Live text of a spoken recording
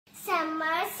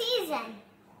summer season.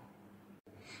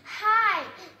 Hi,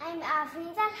 I'm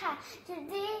Afriza Khan.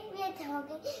 Today we are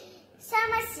talking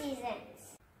summer seasons.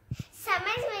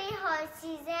 Summer is very hot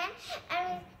season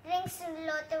and we drink a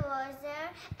lot of water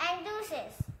and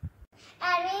juices.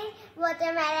 And we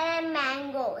watermelon and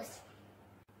mangoes.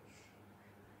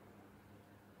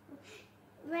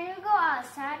 When we go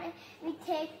outside, we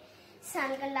take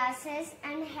sunglasses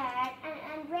and hat and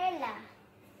umbrella.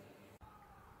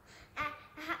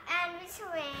 And we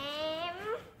swim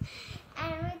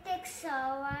and we take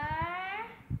shower.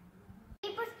 We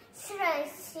put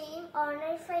sunscreen on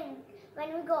our face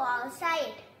when we go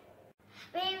outside.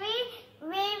 We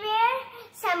wear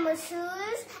summer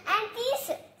shoes and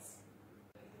t-shirts.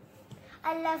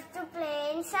 I love to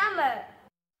play in summer.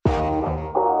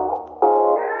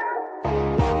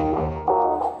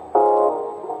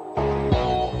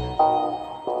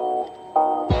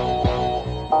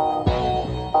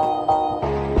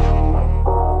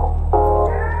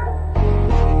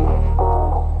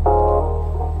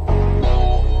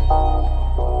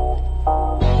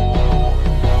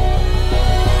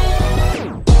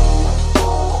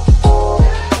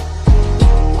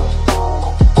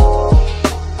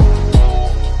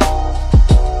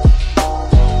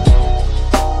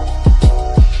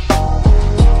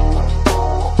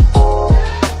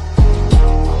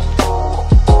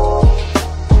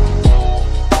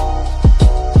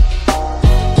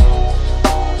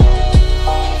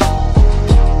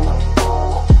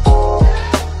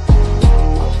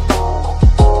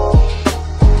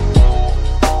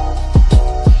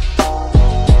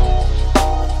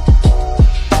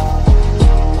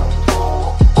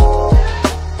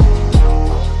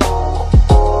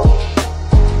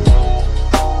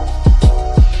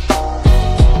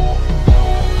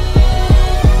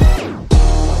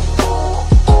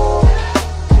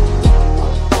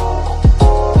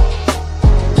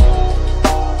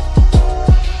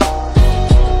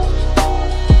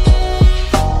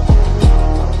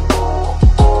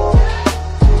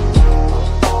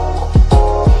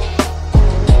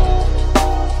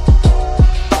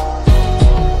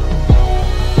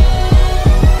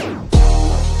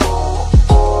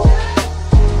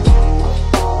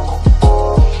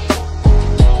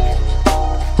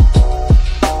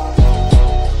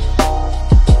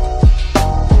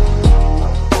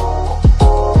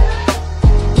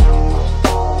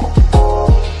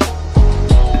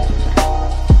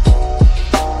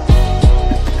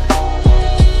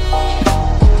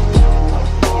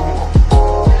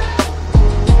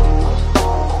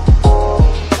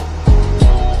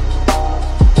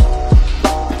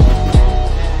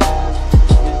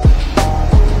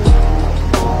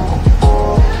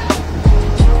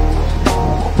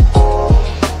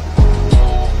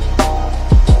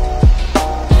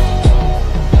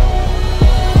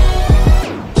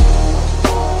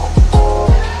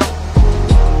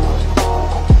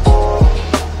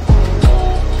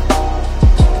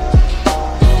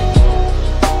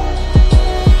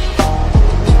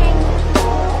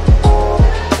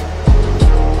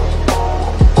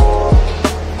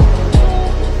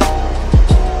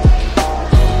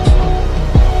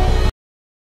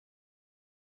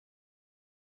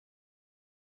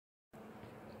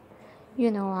 You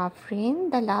know,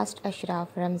 Afrin, the last Ashra of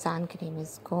Ramzan Kareem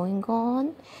is going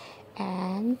on,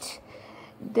 and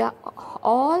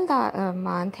all the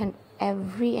month and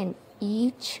every and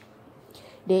each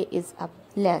day is a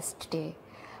blessed day.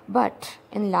 But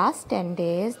in last 10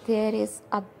 days, there is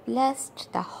a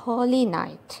blessed, the holy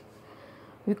night.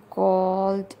 We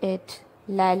called it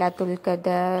Laylatul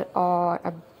Qadr, or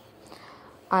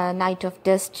a night of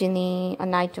destiny, a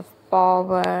night of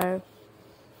power.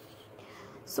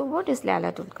 So what is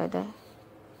Laylatul Qadr?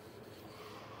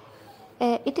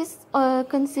 It is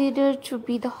considered to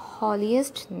be the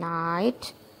holiest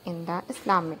night in the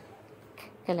Islamic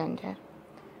calendar.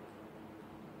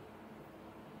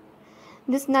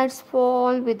 These nights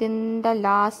fall within the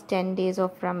last 10 days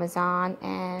of Ramadan,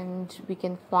 and we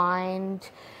can find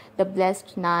the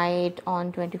blessed night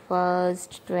on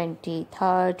 21st,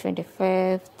 23rd,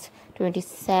 25th,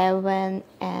 27th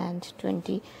and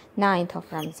 29th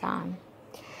of Ramadan.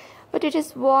 But it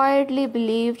is widely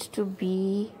believed to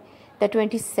be the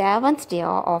 27th day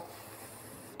of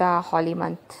the holy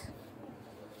month.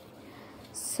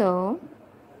 So,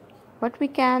 what we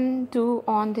can do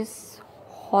on this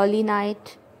holy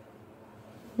night?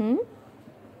 We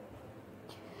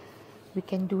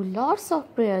can do lots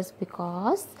of prayers,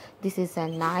 because this is a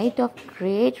night of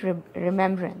great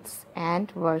remembrance and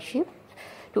worship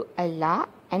to Allah,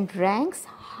 and ranks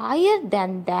higher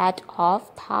than that of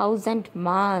 1,000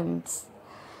 months.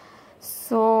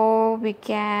 So we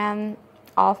can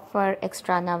offer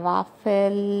extra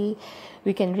nawafil,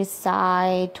 we can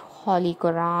recite Holy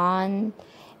Quran,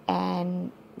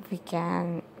 and we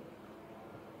can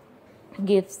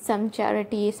give some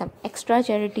charity, some extra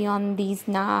charity on these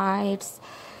nights.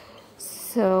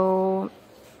 So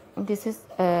this is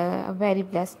a very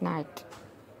blessed night.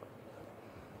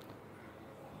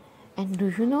 And do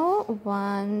you know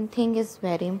one thing is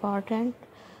very important,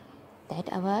 that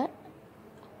our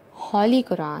Holy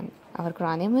Quran, our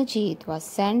Quran Majid, was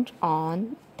sent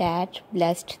on that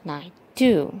blessed night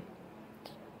too.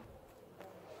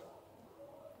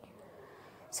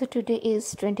 So today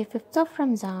is 25th of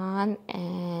Ramzan,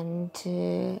 and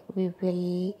we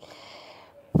will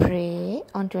pray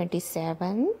on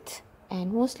 27th.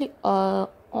 And mostly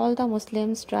all the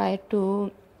Muslims try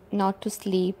to not to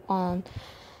sleep on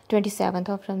 27th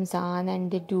of Ramzan,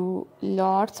 and they do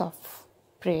lots of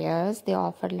prayers. They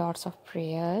offer lots of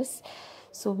prayers.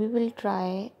 So we will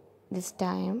try this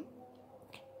time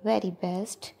very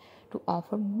best to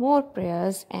offer more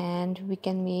prayers, and we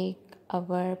can make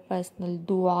our personal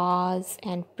duas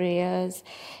and prayers,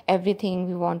 everything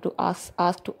we want to ask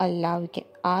to Allah, we can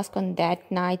ask on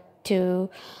that night too.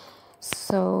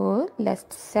 So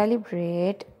let's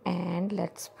celebrate and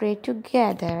let's pray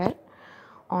together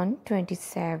on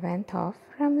 27th of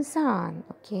Ramzan.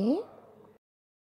 Okay.